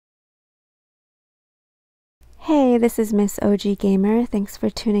Hey, this is Miss OG Gamer. Thanks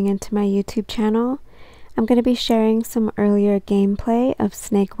for tuning into my YouTube channel. I'm going to be sharing some earlier gameplay of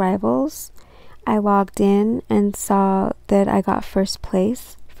Snake Rivals. I logged in and saw that I got first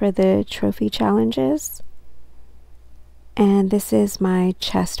place for the trophy challenges. And this is my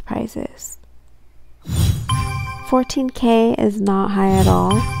chest prizes. 14k is not high at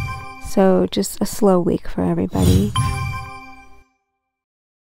all, so just a slow week for everybody.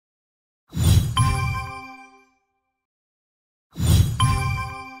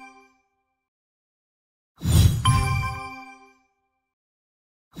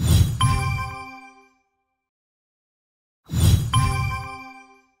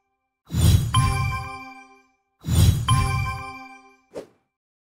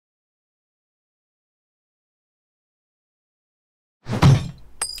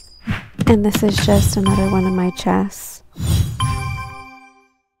 And this is just another one of my chests.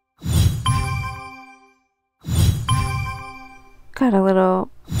 Got a little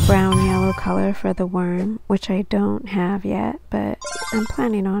brown-yellow color for the worm, which I don't have yet, but I'm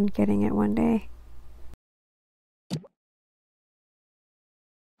planning on getting it one day.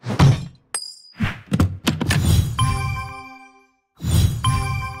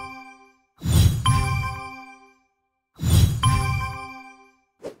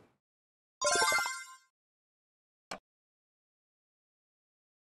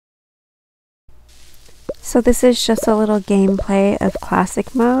 So this is just a little gameplay of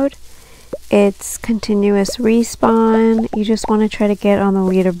classic mode. It's continuous respawn. You just want to try to get on the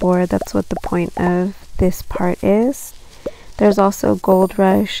leaderboard. That's what the point of this part is. There's also Gold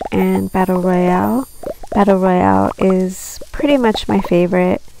Rush and Battle Royale. Battle Royale is pretty much my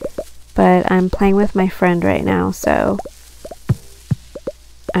favorite, but I'm playing with my friend right now, so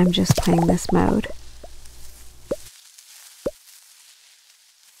I'm just playing this mode.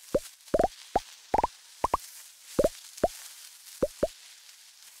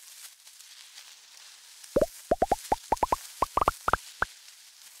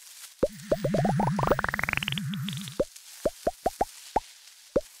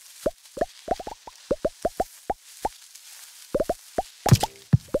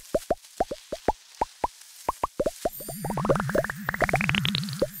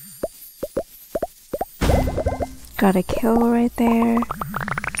 Got a kill right there.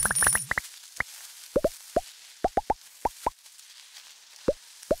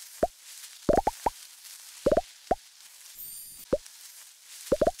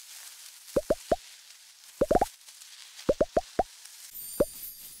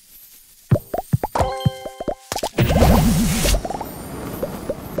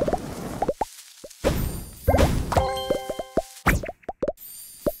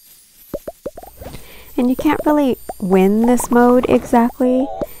 And you can't really win this mode exactly.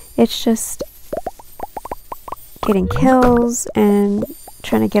 It's just getting kills and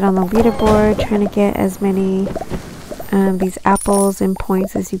trying to get on the leaderboard, trying to get as many these apples and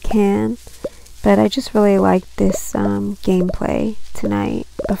points as you can. But I just really like this gameplay tonight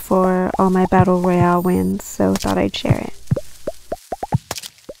before all my Battle Royale wins, so thought I'd share it.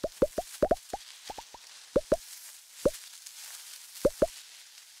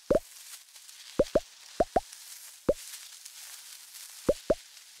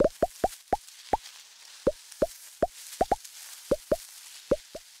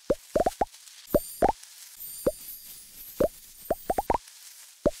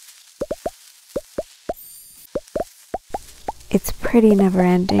 It's pretty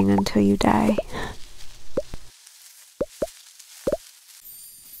never-ending until you die.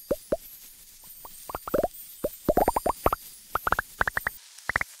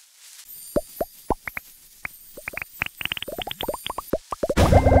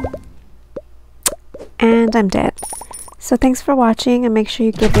 And I'm dead. So thanks for watching, and make sure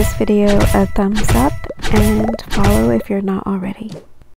you give this video a thumbs up and follow if you're not already.